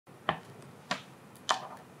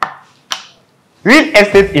Real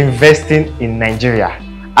estate investing in Nigeria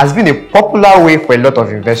has been a popular way for a lot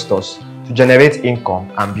of investors to generate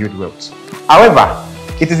income and build wealth. However,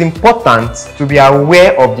 it is important to be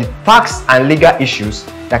aware of the tax and legal issues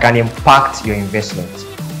that can impact your investment.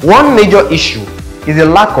 One major issue is the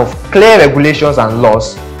lack of clear regulations and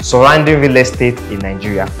laws surrounding real estate in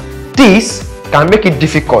Nigeria. This can make it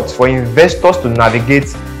difficult for investors to navigate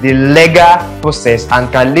the legal process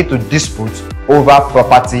and can lead to disputes over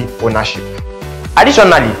property ownership.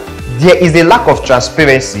 Additionally, there is a lack of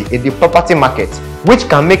transparency in the property market, which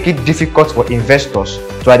can make it difficult for investors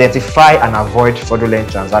to identify and avoid fraudulent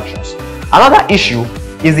transactions. Another issue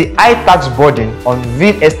is the high tax burden on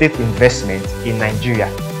real estate investment in Nigeria.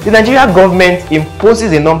 The Nigerian government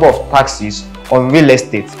imposes a number of taxes on real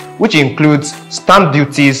estate, which includes stamp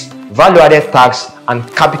duties, value-added tax, and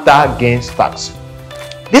capital gains tax.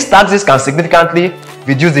 These taxes can significantly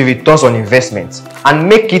reduce the returns on investment and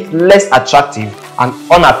make it less attractive and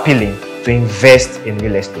unappealing to invest in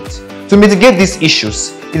real estate. To mitigate these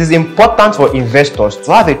issues, it is important for investors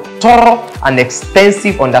to have a thorough and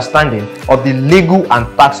extensive understanding of the legal and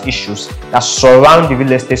tax issues that surround the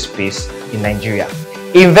real estate space in Nigeria.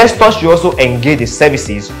 Investors should also engage the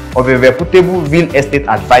services of a reputable real estate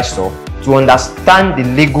advisor to understand the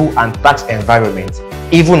legal and tax environment,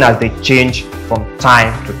 even as they change from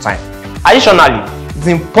time to time. Additionally, it is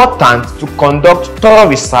important to conduct thorough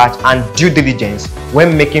research and due diligence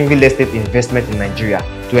when making real estate investment in Nigeria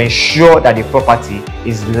to ensure that the property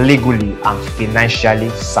is legally and financially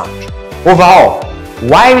sound. Overall,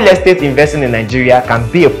 while real estate investing in Nigeria can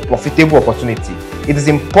be a profitable opportunity, it is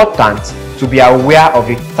important to be aware of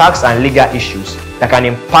the tax and legal issues that can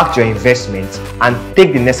impact your investment and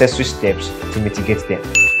take the necessary steps to mitigate them.